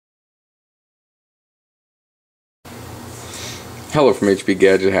Hello from HP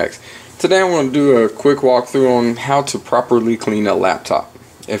Gadget Hacks. Today I want to do a quick walkthrough on how to properly clean a laptop.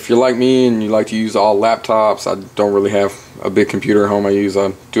 If you're like me and you like to use all laptops, I don't really have a big computer at home. I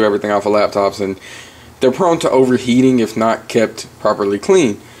do everything off of laptops, and they're prone to overheating if not kept properly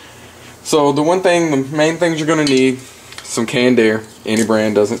clean. So the main things you're going to need: some canned air. Any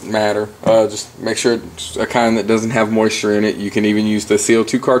brand, doesn't matter. Just make sure it's a kind that doesn't have moisture in it. You can even use the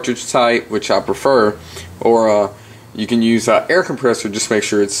CO2 cartridge type, which I prefer, or you can use air compressor. Just make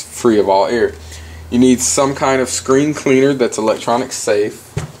sure it's free of all air. You need some kind of screen cleaner that's electronic safe,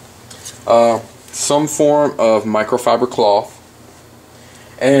 some form of microfiber cloth,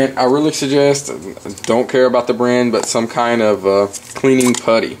 and I really suggest, don't care about the brand, but some kind of cleaning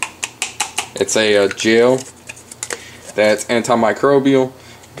putty. It's a gel that's antimicrobial,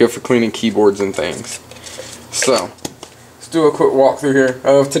 good for cleaning keyboards and things. So let's do a quick walkthrough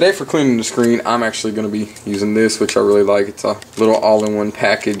here. Today for cleaning the screen, I'm actually going to be using this, which I really like. It's a little all-in-one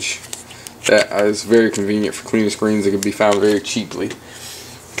package that is very convenient for cleaning screens. It can be found very cheaply.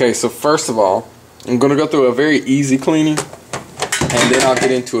 Okay, so first of all, I'm going to go through a very easy cleaning, and then I'll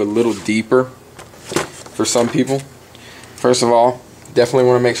get into a little deeper for some people. First of all, definitely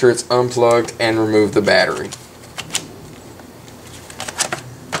want to make sure it's unplugged and remove the battery.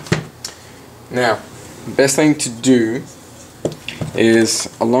 Now, the best thing to do is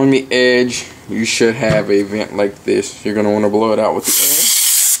along the edge you should have a vent like this. You're going to want to blow it out with the air.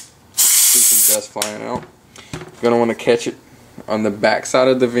 See some dust flying out. You're going to want to catch it on the back side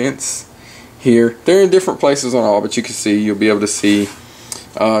of the vents here. They're in different places on all, but you'll be able to see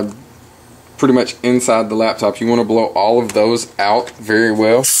pretty much inside the laptop. You want to blow all of those out very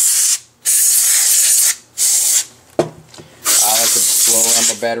well. I like to blow around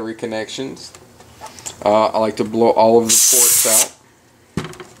the battery connections. I like to blow all of the ports out.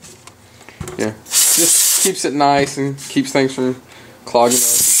 Yeah, just keeps it nice and keeps things from clogging up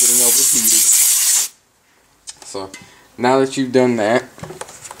and getting overheated. So now that you've done that,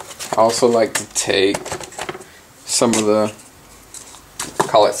 I also like to take some of the,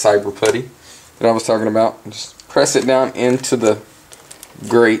 call it cyber putty that I was talking about, and just press it down into the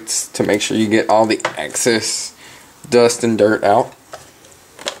grates to make sure you get all the excess dust and dirt out.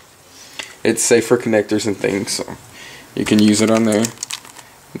 It's safe for connectors and things, so you can use it on there,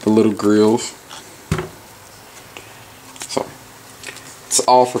 the little grills. So it's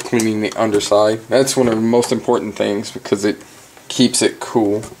all for cleaning the underside. That's one of the most important things because it keeps it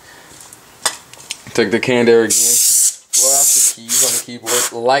cool. Take the canned air again. Blow out the keys on the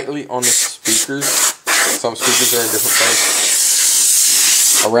keyboard, lightly on the speakers. Some speakers are in different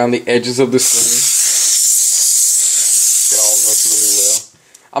places. Around the edges of the screen. Get all of those really well.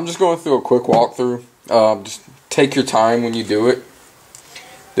 I'm just going through a quick walkthrough. Just take your time when you do it.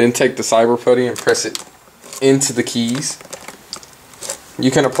 Then take the cyber putty and press it into the keys. You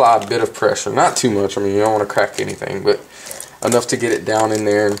can apply a bit of pressure, not too much. I mean, you don't want to crack anything, but enough to get it down in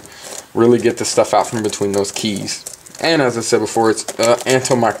there and really get the stuff out from between those keys. And as I said before, it's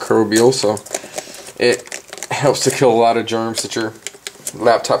antimicrobial, so it helps to kill a lot of germs that your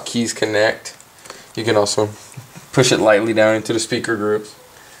laptop keys connect. You can also push it lightly down into the speaker groups.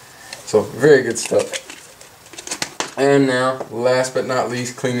 So very good stuff. And now, last but not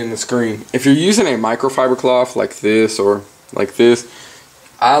least, cleaning the screen. If you're using a microfiber cloth like this or like this,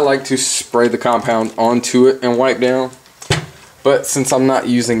 I like to spray the compound onto it and wipe down. But since I'm not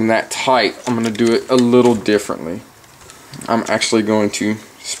using that type, I'm going to do it a little differently. I'm actually going to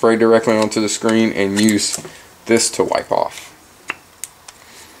spray directly onto the screen and use this to wipe off.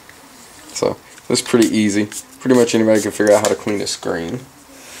 So that's pretty easy. Pretty much anybody can figure out how to clean a screen.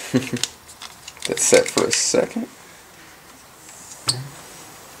 That's set for a second.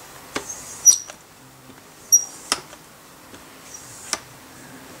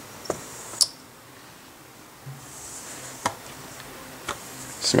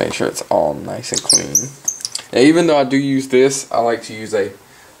 Just make sure it's all nice and clean. Now, even though I do use this, I like to use a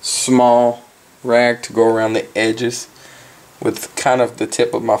small rag to go around the edges with kind of the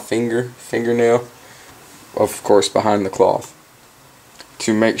tip of my fingernail, of course behind the cloth,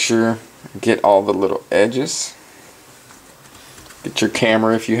 to make sure get all the little edges. Get your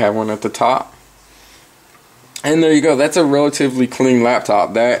camera if you have one at the top. And there you go. That's a relatively clean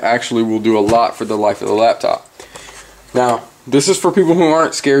laptop. That actually will do a lot for the life of the laptop. Now, this is for people who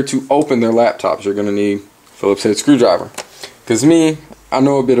aren't scared to open their laptops. You're going to need a Phillips head screwdriver. Because me, I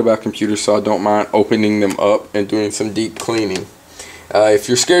know a bit about computers, so I don't mind opening them up and doing some deep cleaning. If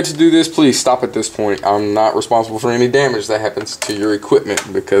you're scared to do this, please stop at this point. I'm not responsible for any damage that happens to your equipment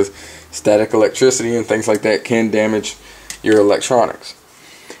because static electricity and things like that can damage your electronics.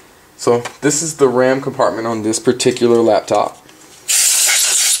 So this is the RAM compartment on this particular laptop.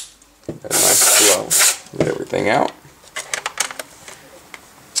 A nice flow. Get everything out.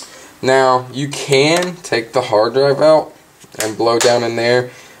 Now, you can take the hard drive out and blow down in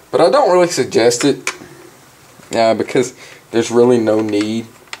there, but I don't really suggest it because there's really no need.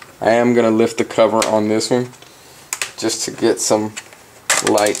 I am going to lift the cover on this one just to get some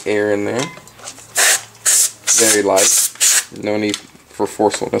light air in there. Very light. No need for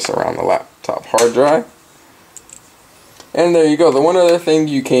forcefulness around the laptop hard drive. And there you go. The one other thing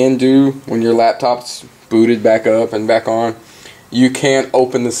you can do when your laptop's booted back up and back on, you can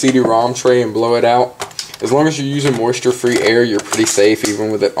open the CD-ROM tray and blow it out. As long as you're using moisture-free air, you're pretty safe even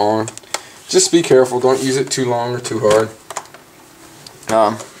with it on. Just be careful. Don't use it too long or too hard.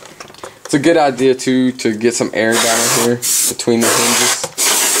 It's a good idea too to get some air down in here between the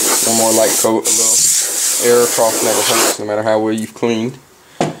hinges. One more light coat, a little air across never hurts, no matter how well you've cleaned.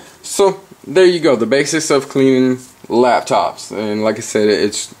 So there you go, the basics of cleaning laptops. And like I said,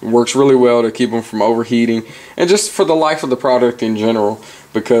 it works really well to keep them from overheating and just for the life of the product in general,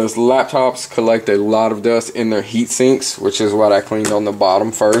 because laptops collect a lot of dust in their heat sinks, which is what I cleaned on the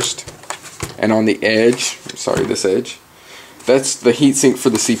bottom first and on the edge. Sorry, this edge. That's the heat sink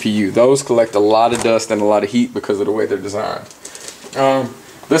for the CPU. Those collect a lot of dust and a lot of heat because of the way they're designed.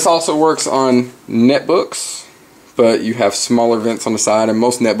 This also works on netbooks, but you have smaller vents on the side, and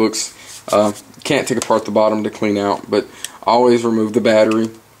most netbooks can't take apart the bottom to clean out, but always remove the battery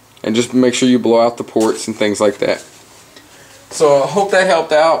and just make sure you blow out the ports and things like that. So I hope that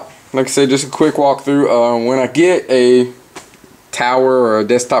helped out. Like I said, just a quick walkthrough. When I get a tower or a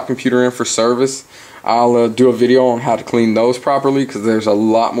desktop computer in for service, I'll do a video on how to clean those properly, because there's a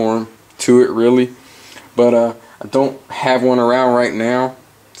lot more to it really. But I don't have one around right now.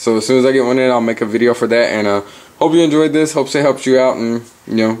 So as soon as I get one in, I'll make a video for that. And hope you enjoyed this. Hope it helps you out and,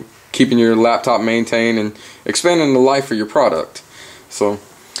 you know, keeping your laptop maintained and expanding the life of your product. So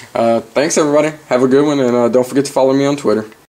thanks everybody. Have a good one, and don't forget to follow me on Twitter.